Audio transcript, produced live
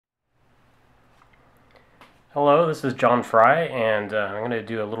Hello, this is John Fry, and I'm going to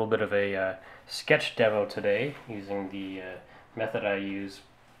do a little bit of a sketch demo today using the method I use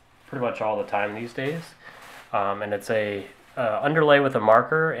pretty much all the time these days. And it's a underlay with a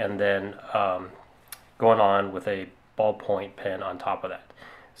marker and then going on with a ballpoint pen on top of that.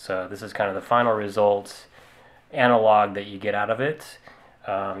 So this is kind of the final result analog that you get out of it.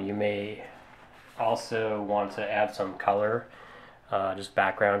 You may also want to add some color, just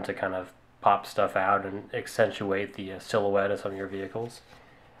background to kind of pop stuff out and accentuate the silhouette of some of your vehicles.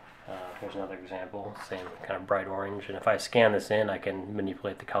 Here's another example, same kind of bright orange, and if I scan this in I can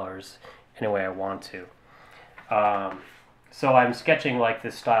manipulate the colors any way I want to. So I'm sketching like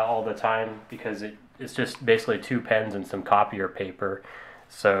this style all the time because it's just basically two pens and some copier paper,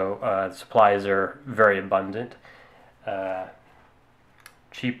 so the supplies are very abundant.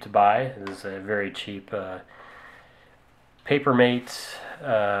 Cheap to buy. This is a very cheap Papermate,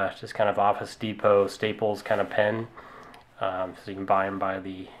 just kind of Office Depot Staples kind of pen. So you can buy them by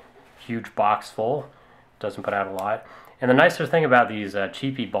the huge box full. Doesn't put out a lot. And the nicer thing about these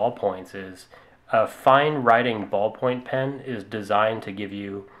cheapy ballpoints is a fine writing ballpoint pen is designed to give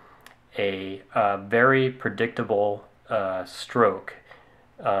you a very predictable stroke,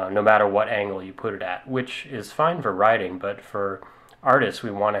 no matter what angle you put it at, which is fine for writing, but for artists, we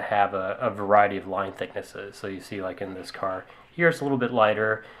want to have a variety of line thicknesses. So you see, like in this car, here it's a little bit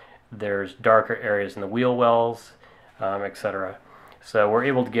lighter. There's darker areas in the wheel wells, etc. So we're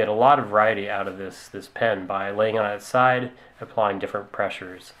able to get a lot of variety out of this pen by laying on its side, applying different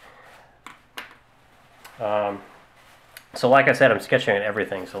pressures. So like I said, I'm sketching on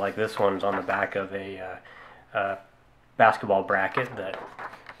everything. So like this one's on the back of a basketball bracket that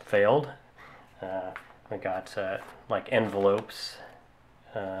failed. I got like envelopes.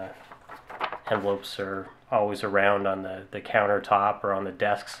 Envelopes are always around on the countertop or on the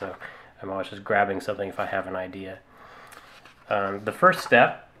desk, so I'm always just grabbing something if I have an idea. The first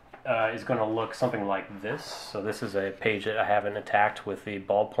step is going to look something like this. So this is a page that I haven't attacked with the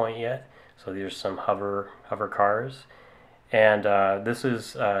ballpoint yet. So these are some hover cars, and this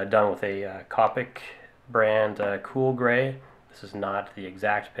is done with a Copic brand cool gray. This is not the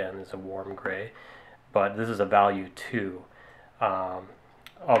exact pen. It's a warm gray, but this is a value 2.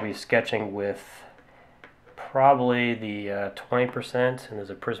 I'll be sketching with probably the 20%, and there's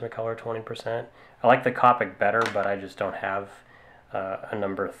a Prismacolor 20%. I like the Copic better, but I just don't have a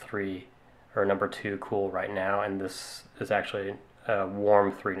number 3 or number 2 cool right now, and this is actually a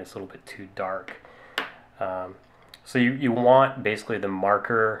warm 3 and it's a little bit too dark. So you want basically the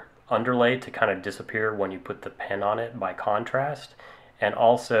marker underlay to kind of disappear when you put the pen on it by contrast, and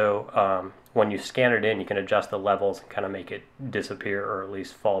also when you scan it in, you can adjust the levels and kind of make it disappear or at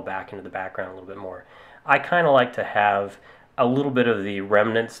least fall back into the background a little bit more. I kind of like to have a little bit of the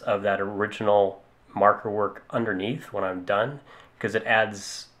remnants of that original marker work underneath when I'm done, because it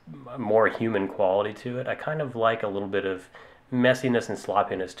adds more human quality to it. I kind of like a little bit of messiness and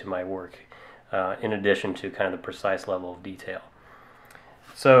sloppiness to my work, in addition to kind of the precise level of detail.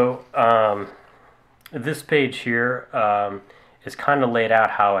 So this page here is kind of laid out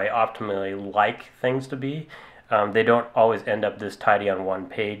how I optimally like things to be. They don't always end up this tidy on one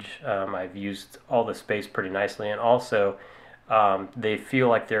page. I've used all the space pretty nicely, and also they feel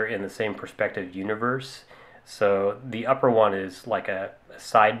like they're in the same perspective universe. So the upper one is like a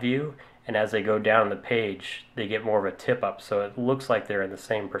side view, and as they go down the page, they get more of a tip up, so it looks like they're in the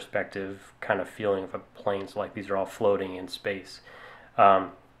same perspective kind of feeling of a plane, so like these are all floating in space.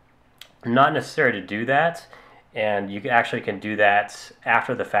 Not necessary to do that, and you actually can do that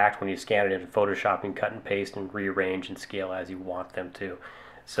after the fact when you scan it in Photoshop. You can cut and paste and rearrange and scale as you want them to.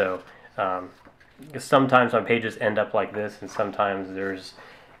 So sometimes my pages end up like this, and sometimes there's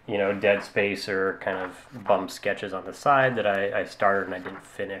dead space or kind of bum sketches on the side that I started and I didn't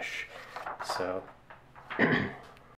finish. So